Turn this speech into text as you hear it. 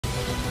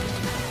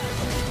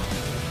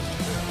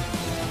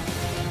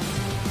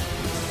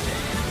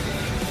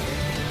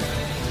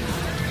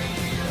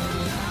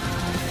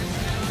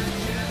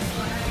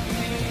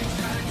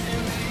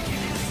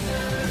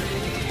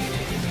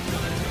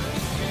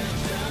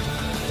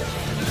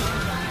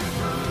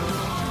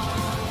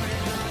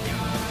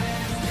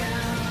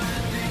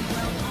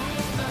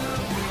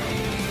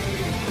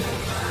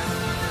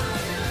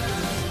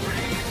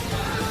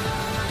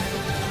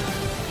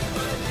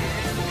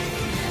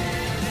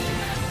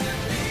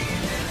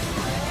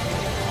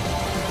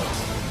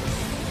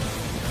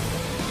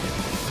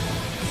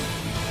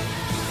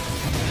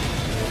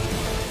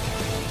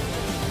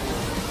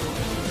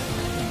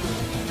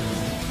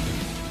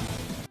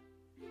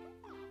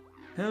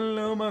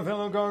my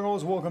fellow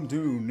gargoyles, welcome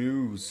to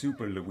new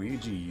Super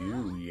Luigi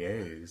U,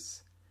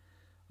 yes.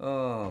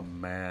 Oh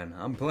man,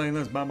 I'm playing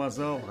this by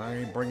myself. I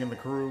ain't bringing the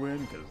crew in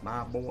because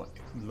my boy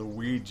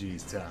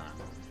Luigi's time.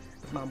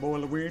 It's my boy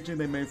Luigi.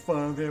 They made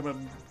fun of him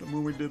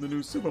when we did the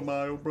new Super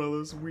Mario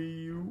Brothers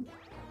Wii U.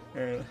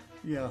 And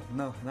yeah,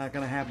 no, not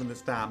gonna happen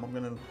this time. I'm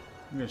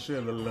gonna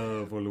share the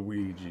love for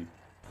Luigi.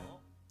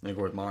 And of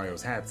course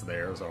Mario's hat's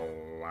there, so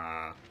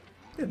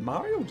did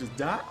Mario just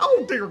die?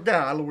 Oh dear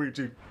God,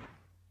 Luigi.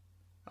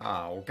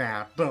 Oh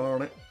God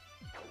darn it.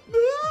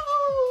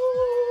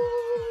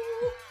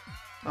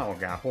 Oh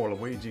God, poor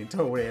Luigi and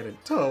Toadhead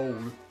and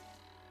Toad.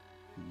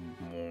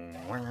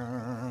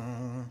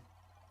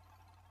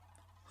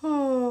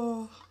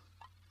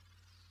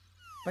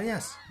 But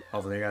yes,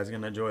 hopefully you guys are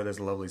gonna enjoy this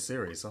lovely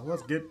series, so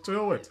let's get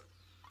to it.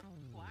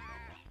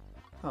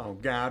 Oh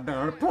God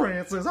darn it,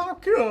 princess, I'm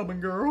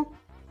coming, girl.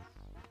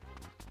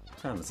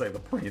 Trying to say the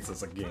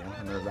princess again,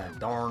 and there's that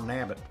darn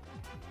nabbit.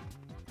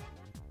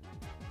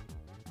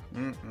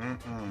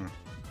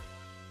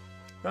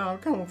 I'll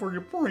come for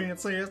your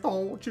princess,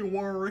 don't you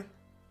worry.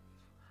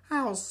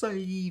 I'll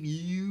save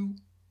you.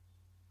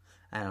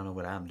 I don't know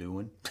what I'm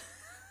doing.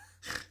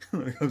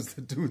 When it comes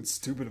to doing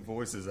stupid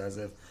voices, as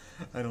if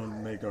I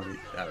don't make already.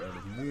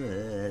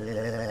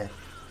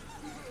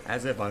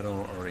 As if I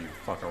don't already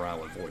fuck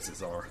around with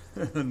voices are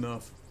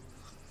enough.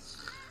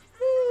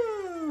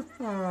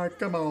 Alright,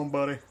 come on,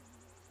 buddy.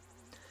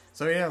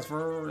 So yes,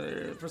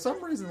 for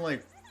some reason,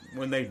 like,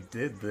 when they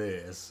did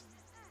this,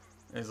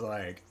 it's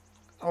like,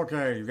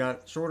 okay, you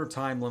got shorter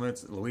time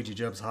limits, Luigi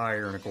jumps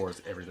higher, and of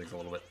course, everything's a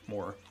little bit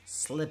more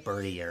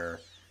slipperier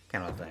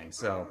kind of thing.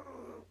 So,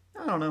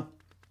 I don't know.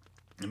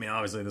 I mean,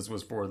 obviously, this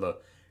was for the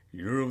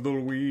Year of the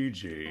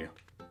Luigi.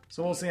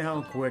 So we'll see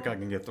how quick I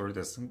can get through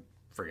this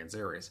friggin'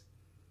 series.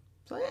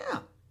 So yeah.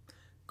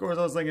 Of course,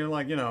 I was thinking,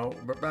 like, you know,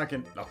 back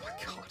in... Oh my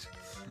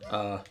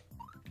God.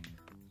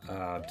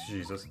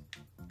 Jesus.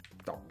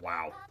 Oh,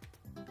 wow.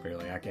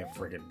 Really, I can't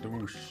friggin'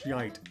 do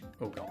shite.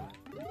 Oh, God.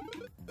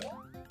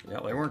 Yeah,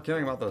 they weren't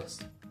kidding about this.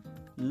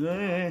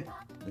 Yeah.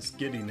 The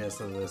skiddiness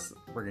of this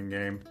friggin'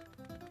 game.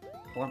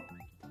 What?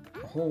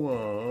 Hold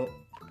up.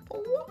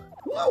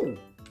 Whoa!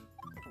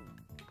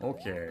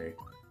 Okay.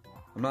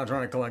 I'm not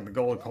trying to collect the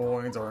gold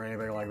coins or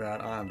anything like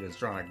that. I'm just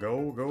trying to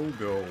go, go,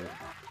 go.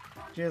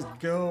 Just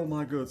go,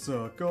 my good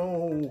son.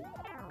 Go.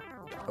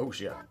 Oh,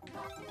 shit.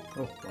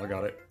 Oh, I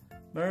got it.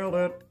 Nailed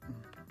it.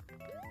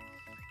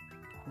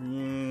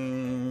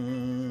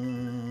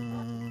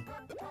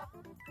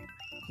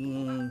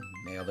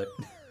 Nailed it.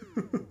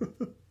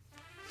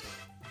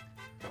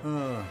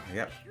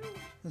 Yep.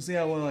 Let's see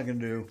how well I can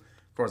do.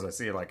 Of course, I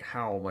see like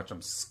how much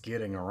I'm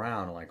skidding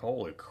around. Like,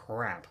 holy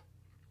crap.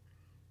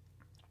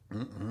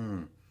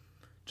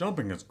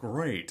 Jumping is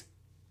great.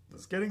 The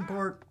skidding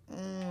part,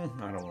 I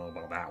don't know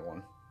about that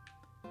one.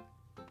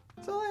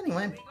 So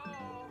anyway,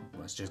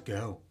 let's just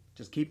go.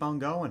 Just keep on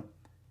going.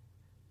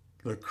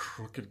 The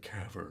Crooked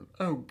Cavern.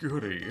 Oh,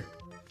 goody.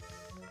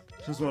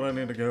 Just what I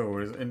need to go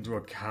is into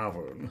a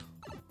cavern.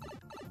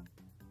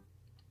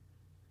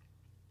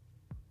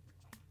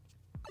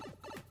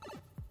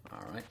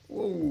 Alright.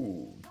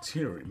 Whoa,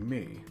 dearie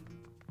me.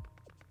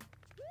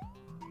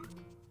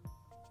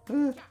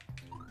 There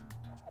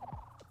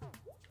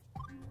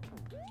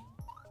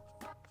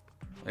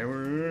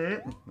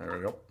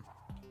we go.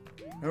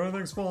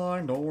 Everything's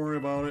fine, don't worry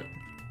about it.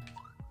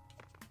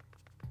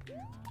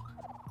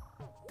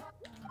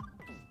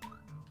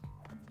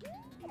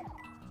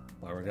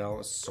 There we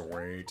go,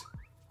 sweet.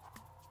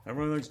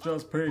 Everything's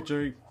just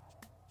peachy.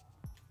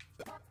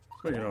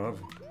 Speaking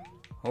of,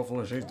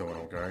 hopefully she's doing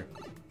okay.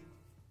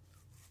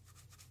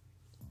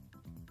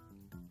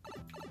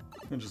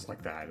 And just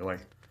like that,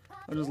 like,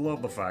 I just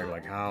love the fact,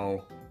 like,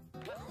 how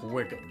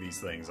quick these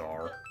things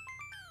are.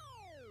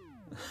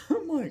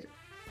 I'm like,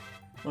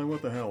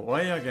 what the hell?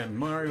 Well, yeah, again,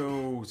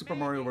 Super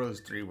Mario Brothers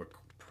 3 were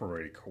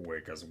pretty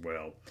quick as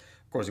well.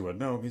 Of course you would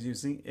know, because you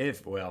see,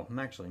 well,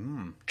 actually,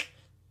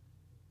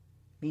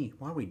 Me,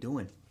 what are we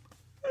doing?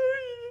 I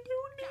don't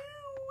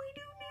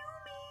know,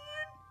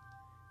 man.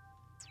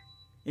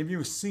 If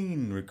you've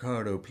seen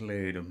Ricardo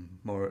played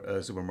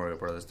Super Mario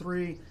Brothers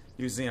 3,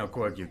 you've seen how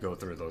quick you go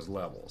through those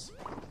levels.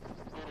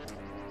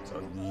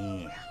 So,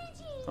 yeah.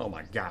 Oh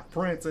my God,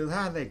 Princess,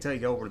 how did they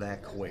take over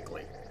that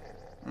quickly?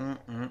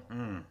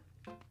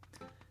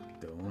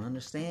 Don't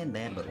understand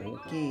that, but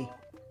okay.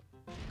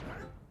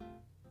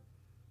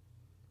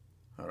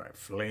 Alright,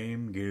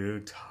 Flame Gear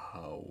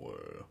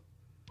Tower.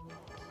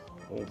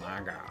 Oh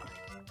my God.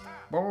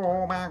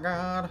 Oh my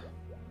God.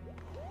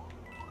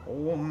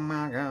 Oh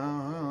my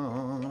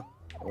God.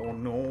 Oh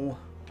no.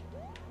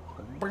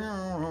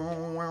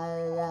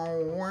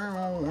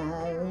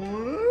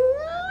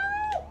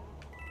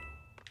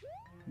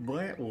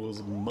 That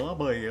was my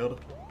bad.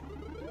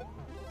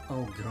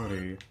 Oh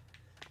goody.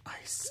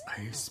 Ice,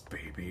 ice,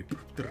 baby.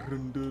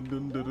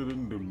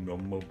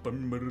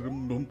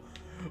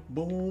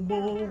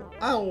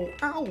 Ow,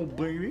 ow,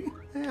 baby.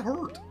 That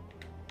hurt.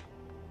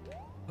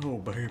 Oh,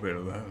 baby,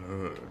 that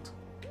hurt.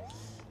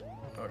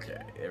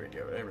 Okay, there we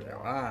go, there we go.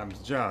 I'm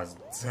just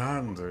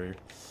dandy.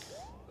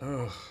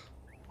 Ugh.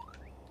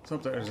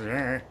 Sometimes,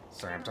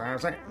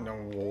 sometimes, no,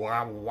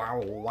 wow,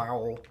 wow,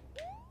 wow.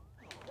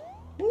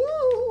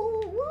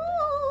 Woo, woo,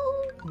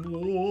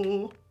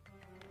 woo,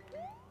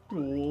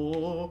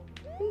 woo.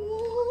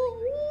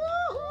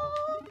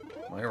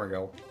 There we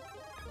go.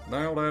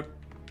 Nailed it.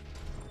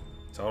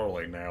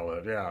 Totally nailed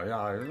it. Yeah, yeah.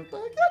 I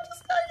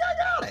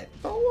got it.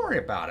 Don't worry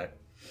about it.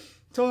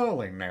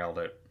 Totally nailed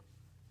it.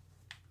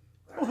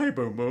 Oh, hey,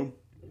 Boom Boom.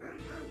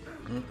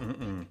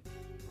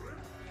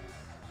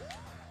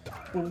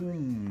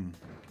 Boom.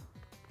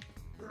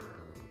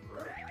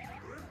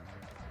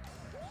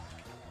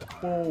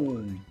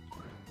 Boom.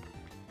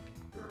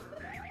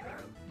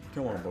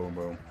 Come on, Boom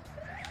Boom.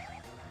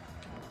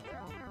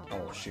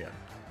 Oh, shit.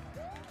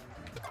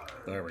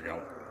 There we go.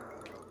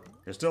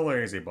 You're still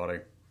easy,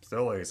 buddy.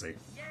 Still easy.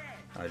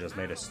 I just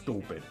made it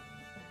stupid.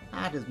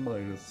 I just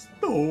made it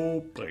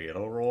stupid,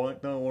 alright?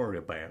 Don't worry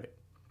about it.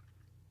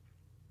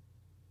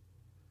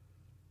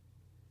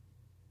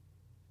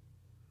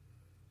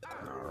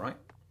 Alright.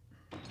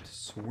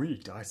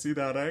 Sweet, I see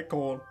that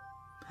acorn.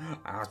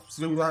 I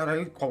see that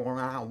acorn,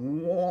 I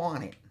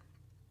want it.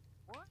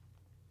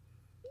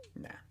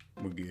 Nah,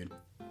 we're good.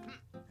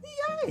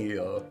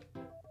 Yeah!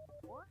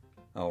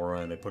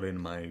 Alright, they put it in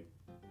my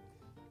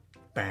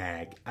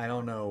bag. I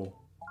don't know.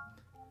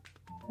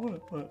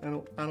 What?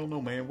 I don't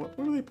know, man. What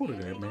do they put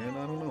it in, man?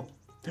 I don't know.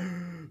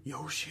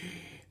 Yoshi.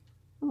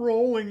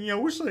 Rolling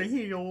Yoshi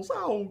heels.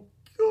 Oh,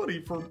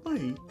 goody for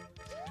me.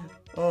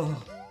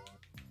 Oh.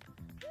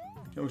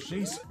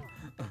 Yoshi's.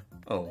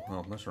 Oh,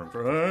 mushroom.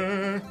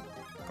 Oh,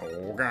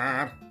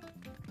 God.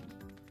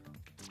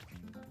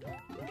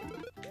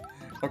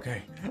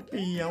 Okay.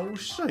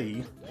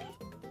 Yoshi.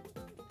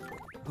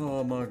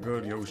 Oh, my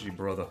good Yoshi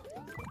brother.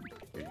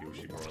 Good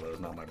Yoshi brother is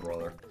not my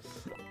brother.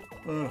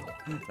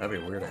 That'd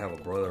be weird to have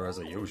a brother as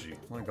a Yoshi.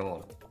 My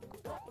God.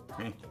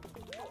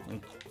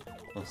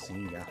 Let's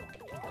see, yeah.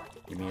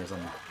 Give me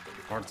some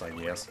hearts, I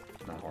guess.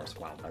 Not hearts.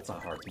 Wow, that's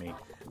not hearts to me.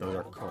 Those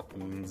are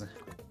coins.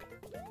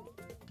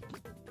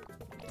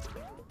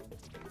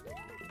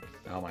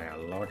 Oh my God,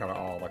 look at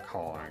all the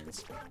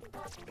coins.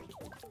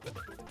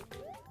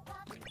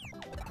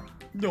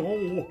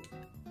 No!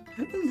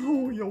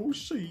 No,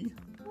 Yoshi.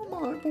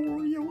 My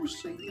poor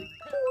Yoshi.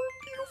 Poor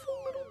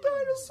beautiful little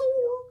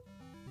dinosaur.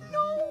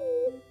 No!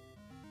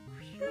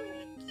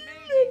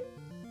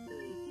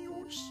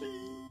 Yoshi.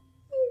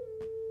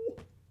 Oh.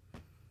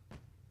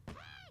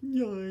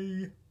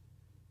 Yay.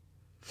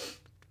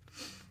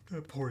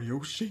 That poor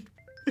Yoshi.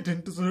 It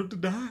didn't deserve to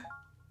die.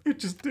 It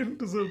just didn't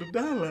deserve to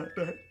die like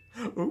that.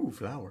 Ooh,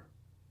 flower.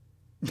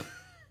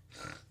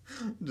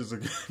 just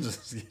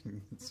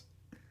kidding.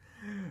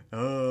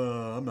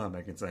 I'm not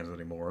making sense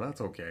anymore. That's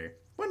okay.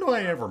 When do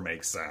I ever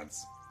make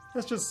sense?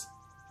 That's just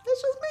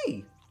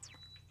me.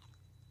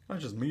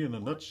 That's just me in a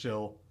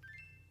nutshell.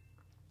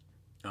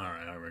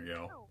 Alright, there we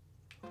go.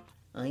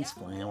 Ice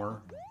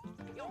flower.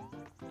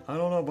 I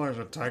don't know if I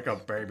should take a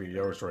baby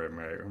Yoshi with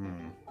me.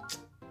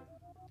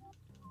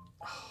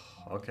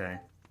 Okay.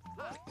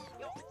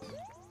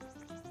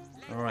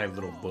 Alright,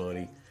 little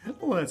buddy.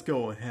 Let's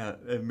go ahead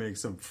and make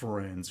some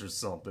friends or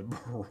something.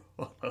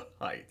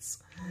 Right.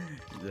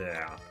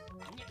 Yeah.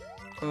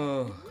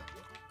 Oh,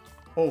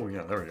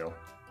 yeah, there we go.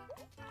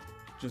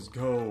 Just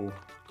go.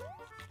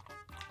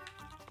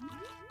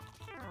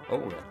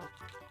 Oh,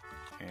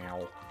 yeah.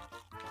 Ow.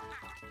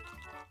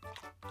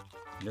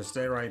 Just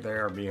stay right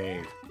there and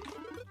behave.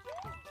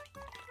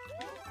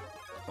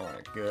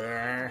 Alright,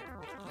 good.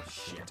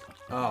 Shit.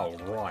 Oh,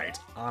 right.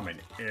 I'm an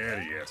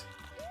idiot.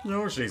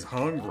 Yoshi's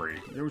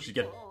hungry. Yoshi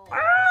get...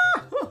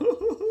 Ah!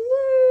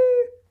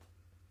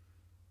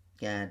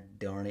 God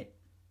darn it.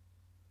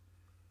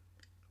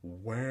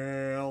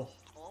 Well...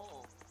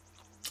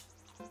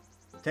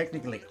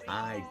 Technically,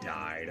 I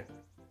died,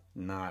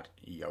 not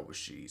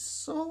Yoshi.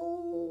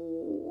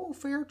 So...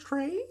 fair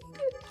trade?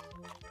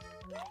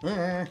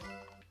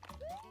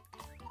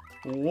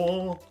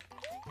 Whoa.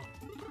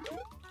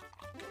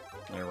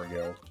 There we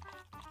go.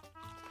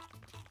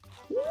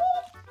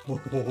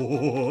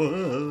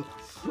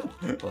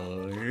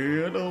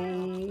 Hello,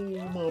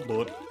 my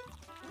butt.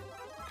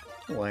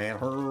 That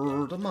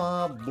hurt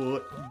my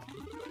butt.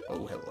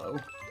 Oh, hello.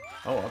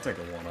 Oh, I'll take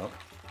a 1-up.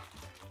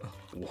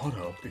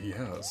 1-up,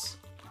 yes.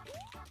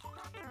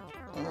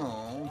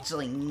 Oh,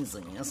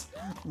 Jesus.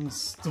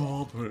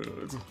 Stop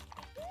it.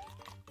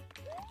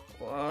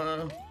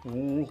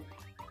 Oh.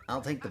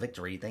 I'll take the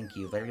victory, thank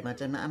you very much,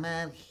 and I'm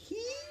out here.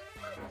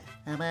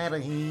 I'm out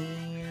of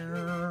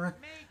here.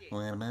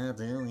 What am I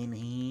doing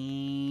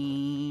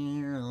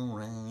here?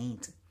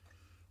 Alright.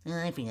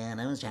 I forgot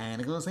I was trying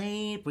to go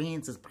save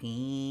Princess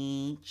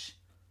Peach.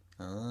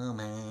 Oh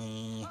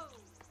my.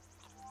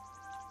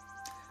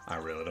 I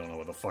really don't know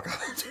what the fuck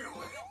I'm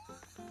doing.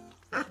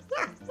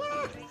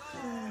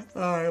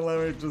 Alright,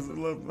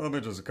 let me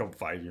just come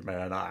fight you,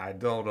 man. I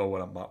don't know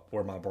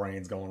where my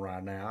brain's going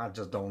right now. I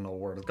just don't know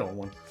where it's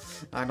going.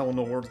 I don't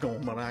know where it's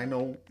going, but I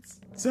know it's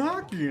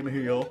dark in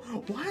here.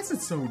 Why is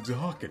it so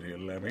dark in here,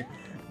 Lemmy?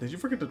 Did you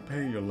forget to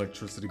pay your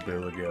electricity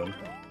bill again?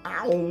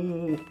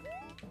 Ow!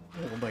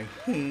 Oh, my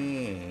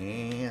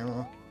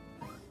hand.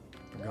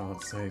 For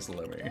God's sakes,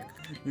 Lemmy,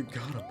 you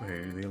gotta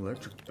pay the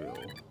electric bill.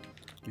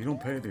 You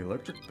don't pay the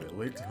electric bill,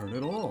 they turn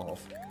it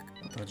off.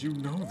 I thought you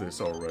know this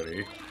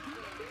already.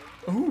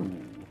 Ooh,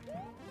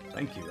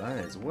 thank you, that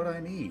is what I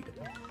need.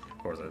 Of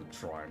course, I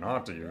try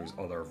not to use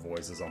other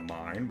voices of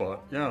mine,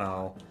 but, you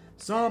know,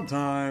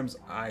 sometimes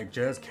I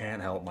just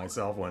can't help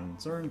myself when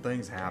certain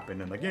things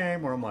happen in the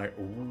game where I'm like,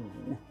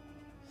 ooh,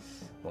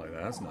 like,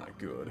 that's not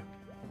good.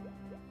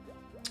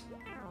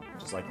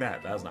 Just like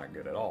that, that's not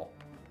good at all.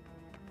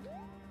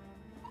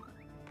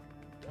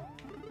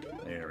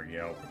 There we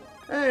go.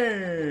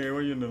 Hey, what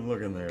are you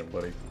looking there,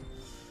 buddy?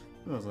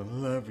 That was a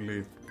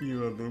lovely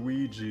view of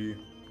Luigi.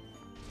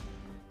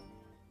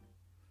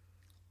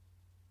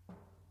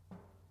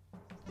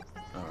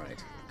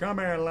 Alright. Come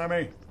here,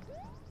 Lemmy.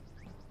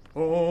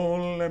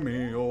 Oh,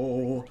 Lemmy,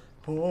 oh.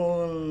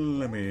 Oh,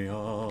 Lemmy,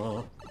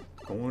 oh.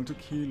 Going to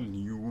kill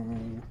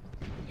you.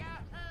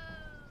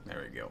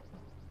 There we go.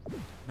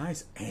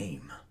 Nice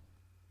aim.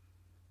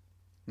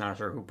 Not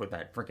sure who put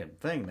that freaking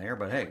thing there,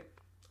 but hey.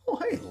 Oh,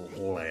 hey,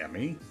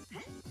 Lemmy.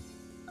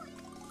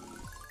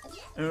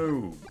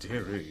 Oh,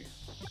 dearie.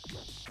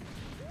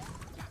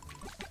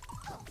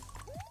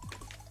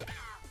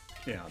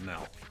 Yeah,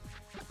 no.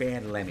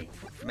 Bad Lemmy.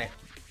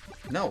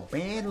 No,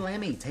 bad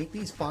Lemmy. Take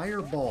these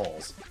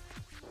fireballs.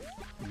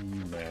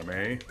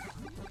 Lemmy.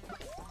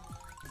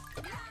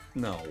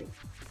 No.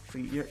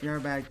 See, you're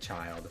a bad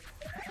child.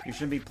 You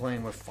shouldn't be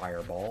playing with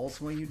fireballs.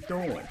 What are you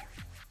doing?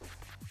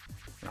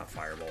 Not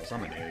fireballs.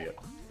 I'm an idiot.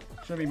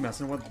 Shouldn't be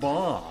messing with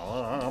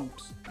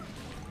bombs.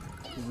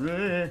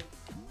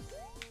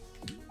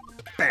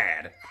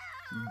 Bad.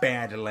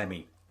 Bad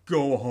Lemmy.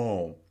 Go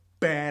home.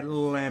 Bad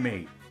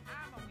Lemmy.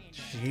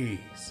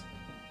 Jeez.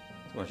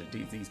 Why should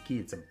teach these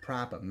kids some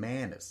proper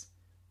manners?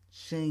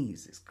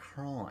 Jesus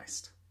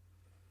Christ.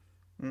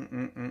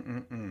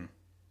 And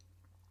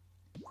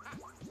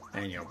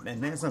you know,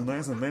 and this and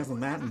this and this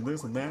and that and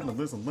this and that and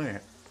this and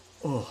that.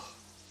 Ugh.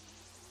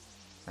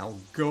 Now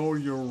go to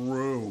your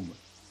room.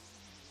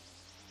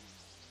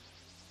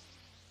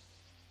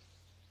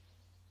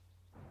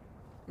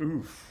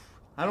 Oof.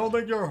 I don't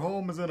think your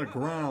home is in the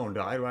ground.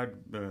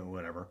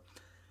 Whatever.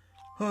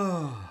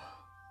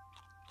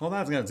 Well,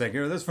 that's gonna take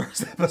care of this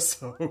first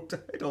episode.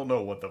 I don't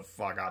know what the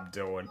fuck I'm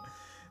doing.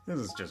 This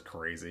is just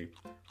crazy.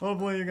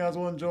 Hopefully you guys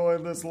will enjoy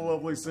this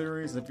lovely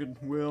series. If you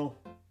will,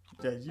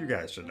 yeah, you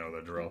guys should know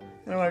the drill.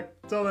 Anyway,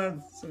 till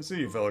then, see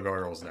you fellow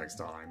Gargoyles next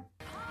time.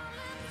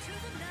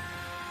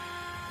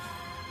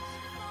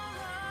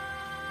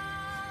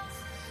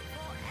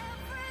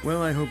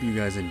 Well, I hope you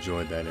guys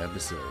enjoyed that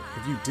episode.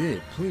 If you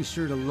did, please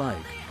sure to like,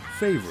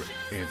 favorite,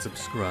 and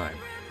subscribe.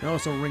 And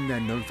also ring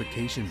that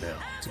notification bell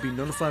to be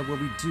notified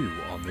what we do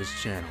on this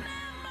channel.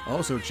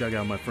 Also check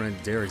out my friend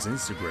Derek's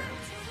Instagram,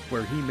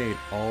 where he made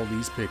all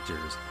these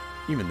pictures,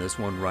 even this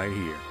one right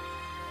here.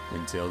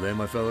 Until then,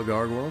 my fellow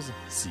Gargoyles,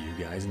 see you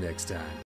guys next time.